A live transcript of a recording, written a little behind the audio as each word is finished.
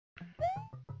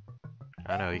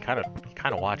I know he kind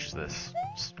of watches this.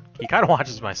 He kind of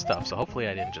watches my stuff, so hopefully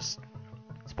I didn't just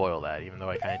spoil that, even though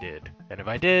I kind of did. And if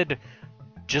I did,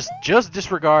 just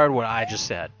disregard what I just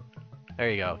said. There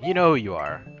you go. You know who you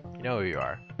are. You know who you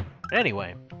are.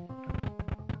 Anyway,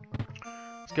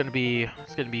 it's gonna be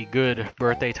good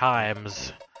birthday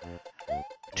times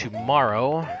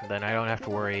tomorrow. Then I don't have to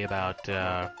worry about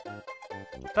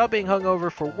being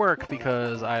hungover for work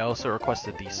because I also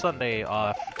requested the Sunday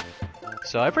off.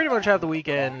 So I pretty much have the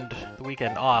weekend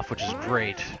off, which is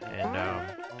great, and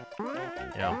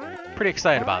you know, pretty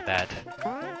excited about that.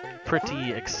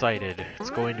 Pretty excited.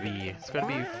 It's going to be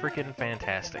freaking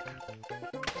fantastic.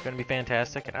 It's going to be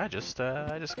fantastic, and I just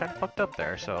kind of fucked up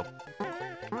there. So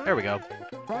there we go.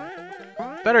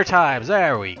 Better times.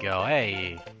 There we go.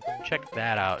 Hey, check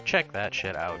that out. Check that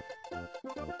shit out.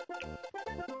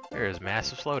 There's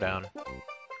massive slowdown.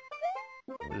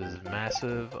 This is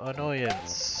massive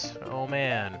annoyance. Oh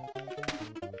man.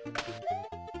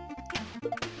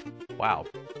 Wow.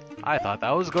 I thought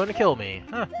that was going to kill me.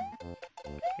 Huh.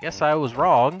 Guess I was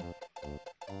wrong.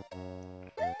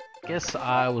 Guess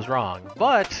I was wrong.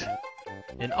 But,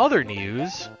 in other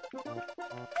news,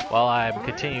 while I'm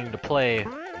continuing to play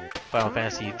Final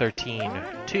Fantasy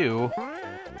 13-2,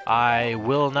 I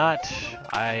will not...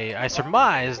 I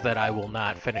surmise that I will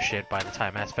not finish it by the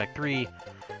time Mass Effect 3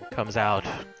 comes out,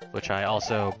 which I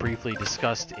also briefly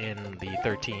discussed in the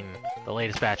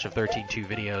latest batch of 13.2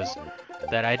 videos,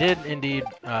 that I did indeed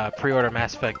pre-order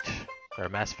Mass Effect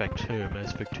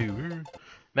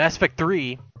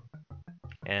 3,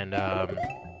 and you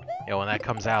know, when that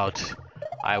comes out,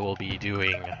 I will be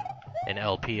doing an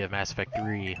LP of Mass Effect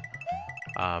 3.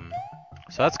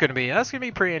 So that's gonna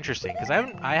be pretty interesting because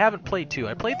I haven't played 2.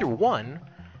 I played through 1,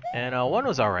 and 1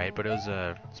 was alright, but it's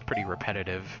pretty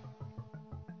repetitive.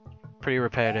 It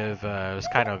was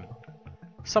kind of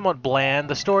somewhat bland.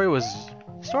 The story was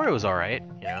alright,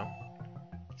 you know.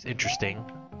 It's interesting.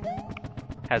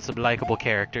 Had some likable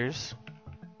characters.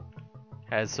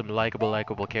 Had some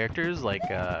likable characters like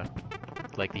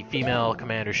the female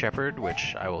Commander Shepard,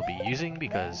 which I will be using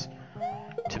because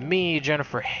to me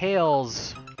Jennifer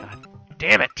Hale's, god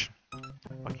damn it,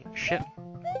 fucking shit.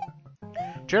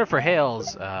 Jennifer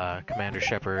Hale's Commander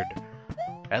Shepard,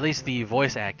 at least the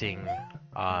voice acting,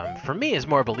 for me is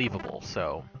more believable.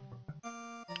 So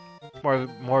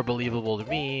more believable to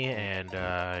me, and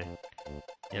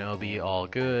you know, be all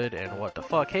good. And what the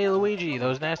fuck? Hey Luigi,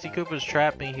 those nasty Koopas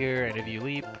trapped me here, and if you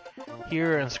leap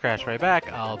here and scratch my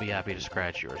back, I'll be happy to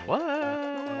scratch yours. What?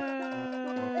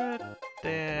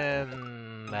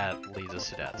 Then that leads us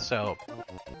to death. So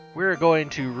we're going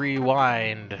to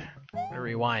rewind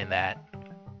that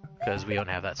because we don't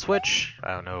have that switch.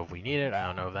 I don't know if we need it. I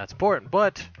don't know if that's important,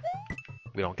 but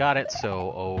we don't got it.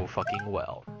 So oh fucking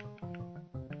well.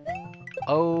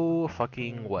 Oh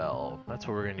fucking well. That's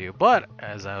what we're gonna do. But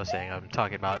as I was saying, I'm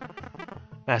talking about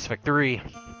Mass Effect 3.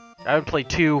 I haven't played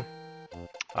 2.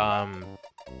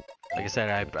 Like I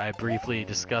said, I briefly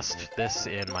discussed this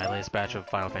in my latest batch of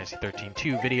Final Fantasy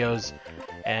 13-2 videos,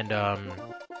 and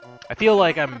I feel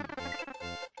like I'm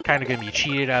kind of gonna be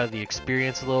cheated out of the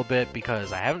experience a little bit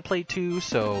because I haven't played 2.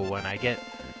 So when I get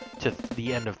to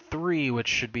the end of 3, which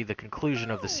should be the conclusion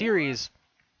of the series,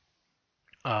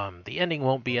 the ending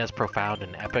won't be as profound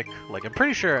and epic. Like, I'm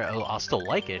pretty sure I'll still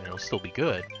like it and it'll still be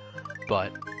good,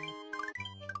 but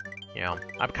you know,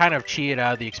 I'm kind of cheated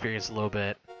out of the experience a little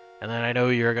bit. And then I know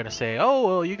you're gonna say, oh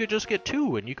well, you could just get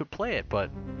 2 and you could play it,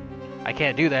 but I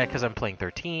can't do that because I'm playing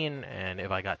 13, and if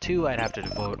I got 2, I'd have to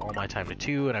devote all my time to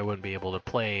 2, and I wouldn't be able to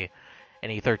play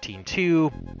any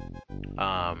 13-2,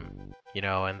 you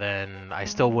know, and then I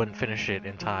still wouldn't finish it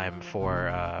in time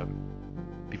for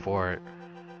before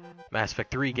Mass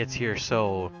Effect 3 gets here.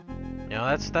 So you know,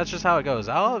 that's just how it goes.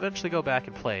 I'll eventually go back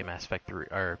and play Mass Effect 3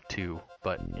 or 2,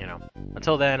 but you know,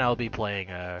 until then I'll be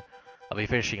playing I'll be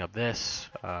finishing up this.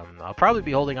 I'll probably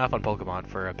be holding off on Pokemon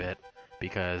for a bit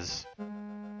because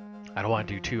I don't want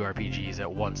to do 2 RPGs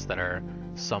at once that are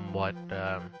somewhat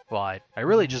well, I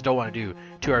really just don't want to do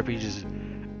 2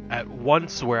 RPGs at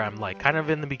once where I'm like kind of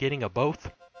in the beginning of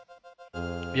both.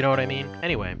 You know what I mean?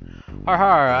 Anyway, har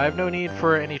har, I have no need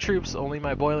for any troops, only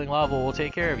my boiling lava will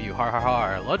take care of you. Har har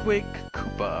har. Ludwig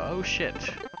Koopa. Oh shit.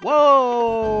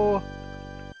 Whoa!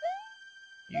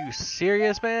 You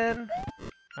serious, man?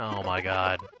 Oh my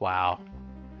god. Wow.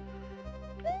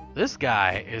 This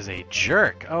guy is a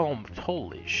jerk. Oh,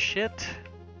 holy shit.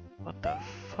 What the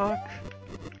fuck?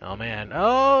 Oh man.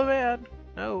 Oh man.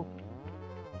 No.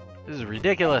 This is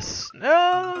ridiculous.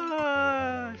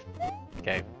 No!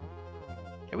 Okay.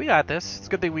 Yeah, we got this. It's a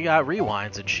good thing we got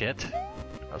rewinds and shit.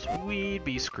 Else we'd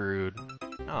be screwed.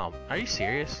 Oh, are you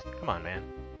serious? Come on, man.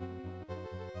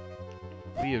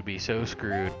 We would be so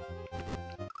screwed.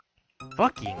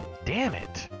 Fucking damn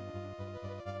it.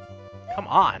 Come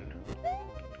on.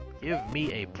 Give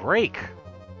me a break.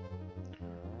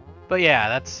 But yeah,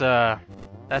 that's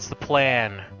the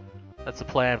plan. That's the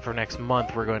plan for next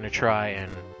month. We're going to try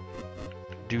and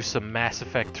do some Mass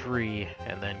Effect 3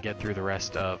 and then get through the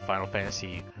rest of Final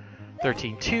Fantasy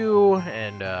 13-2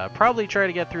 and probably try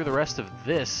to get through the rest of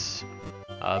this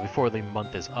before the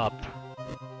month is up.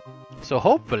 So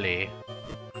hopefully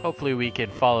we can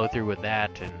follow through with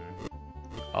that and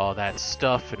all that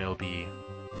stuff, and it'll be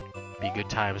good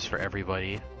times for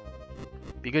everybody.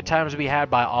 Be good times to be had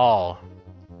by all.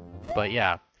 But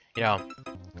yeah, you know.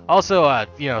 Also,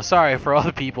 you know, sorry for all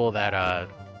the people that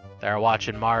are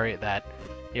watching Mario, that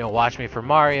watch me for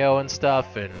Mario and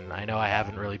stuff, and I know I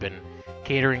haven't really been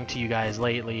catering to you guys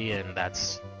lately, and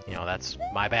that's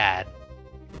my bad.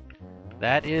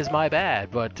 That is my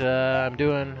bad, but I'm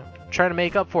trying to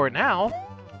make up for it now.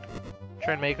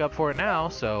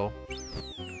 So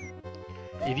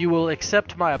if you will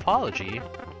accept my apology,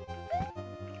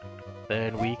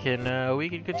 then we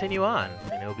can continue on,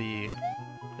 and it'll be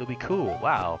cool.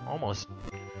 Wow, almost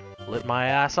lit my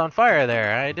ass on fire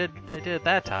there. I did it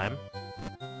that time.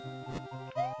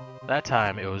 That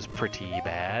time it was pretty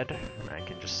bad. I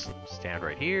can just stand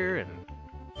right here, and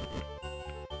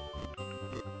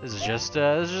this is just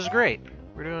great.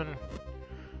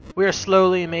 We are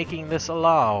slowly making this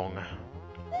along.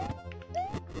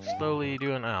 Slowly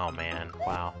doing. Oh man,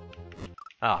 wow.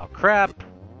 Oh crap.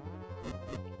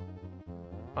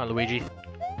 Come on, Luigi.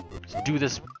 Let's do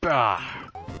this. Ah.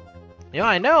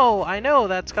 I know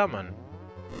that's coming.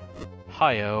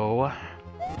 Hi-yo.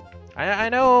 I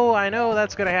know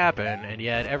that's gonna happen, and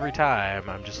yet every time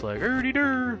I'm just like,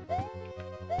 er-de-dur.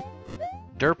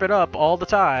 Derp it up all the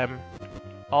time.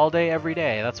 All day, every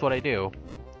day. That's what I do.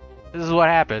 This is what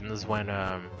happens when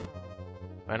I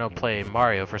don't play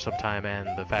Mario for some time, and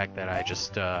the fact that I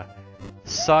just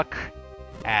suck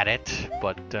at it,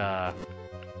 but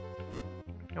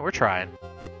we're trying.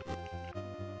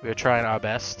 We're trying our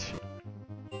best.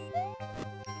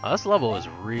 Oh, this level is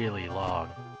really long.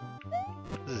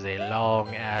 This is a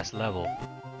long-ass level.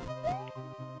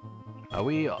 Are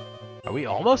we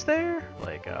almost there?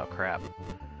 Like, oh crap.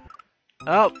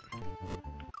 Oh!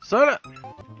 Son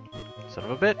of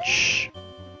a bitch!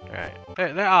 Alright.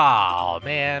 There. Oh,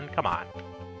 man. Come on.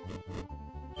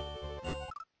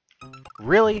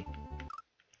 Really?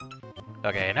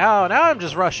 Okay, now I'm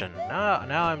just rushing. Now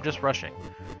I'm just rushing.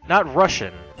 Not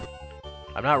Russian.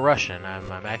 I'm not Russian.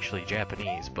 I'm actually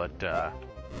Japanese, but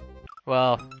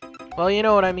well, you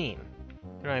know what I mean.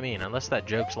 You know what I mean? Unless that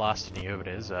joke's lost on you, if it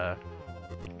is, god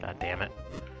damn it.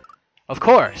 Of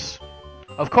course,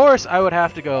 I would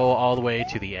have to go all the way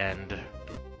to the end.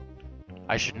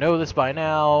 I should know this by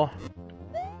now.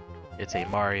 It's a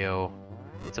Mario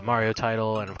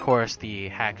title, and of course the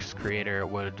Hacks creator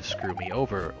would screw me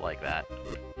over like that.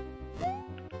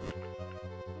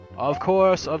 Of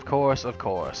course.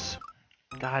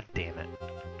 God damn it.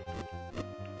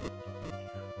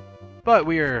 But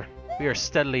we are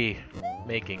steadily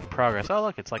making progress. Oh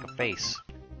look, it's like a face.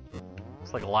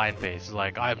 It's like a lion face. It's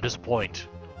like, I'm disappointed.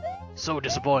 So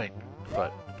disappointed.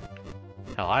 But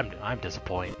hell, I'm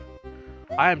disappointed.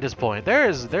 I am disappointed.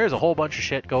 There's a whole bunch of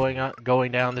shit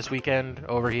going down this weekend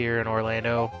over here in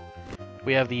Orlando.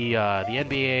 We have the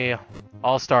NBA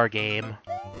All-Star Game,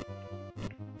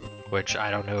 which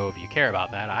I don't know if you care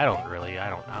about that. I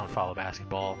don't follow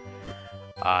basketball.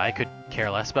 I could care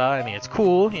less about it. I mean, it's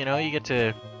cool, you get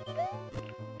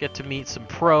to meet some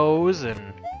pros,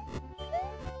 and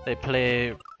they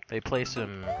play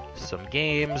some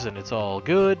games, and it's all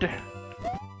good.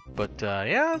 But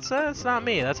yeah, it's not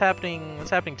me. That's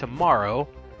happening tomorrow.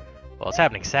 Well, it's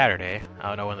happening Saturday. I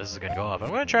don't know when this is gonna go up. I'm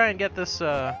gonna try and get this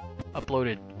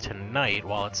uploaded tonight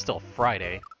while it's still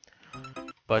Friday.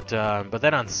 But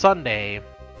then on Sunday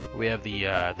we have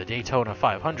the Daytona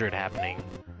 500 happening.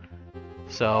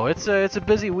 So it's a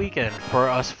busy weekend for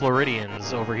us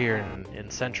Floridians over here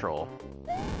in Central.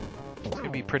 It's gonna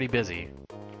be pretty busy.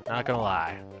 Not gonna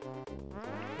lie.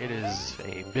 It is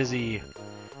a busy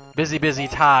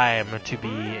time to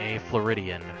be a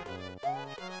Floridian.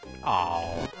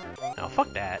 Oh, no, fuck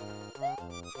that.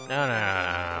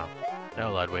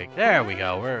 No, Ludwig. There we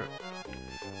go.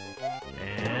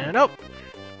 And oh,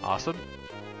 awesome.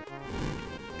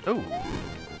 Ooh,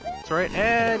 that's right.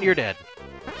 And you're dead.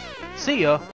 See ya.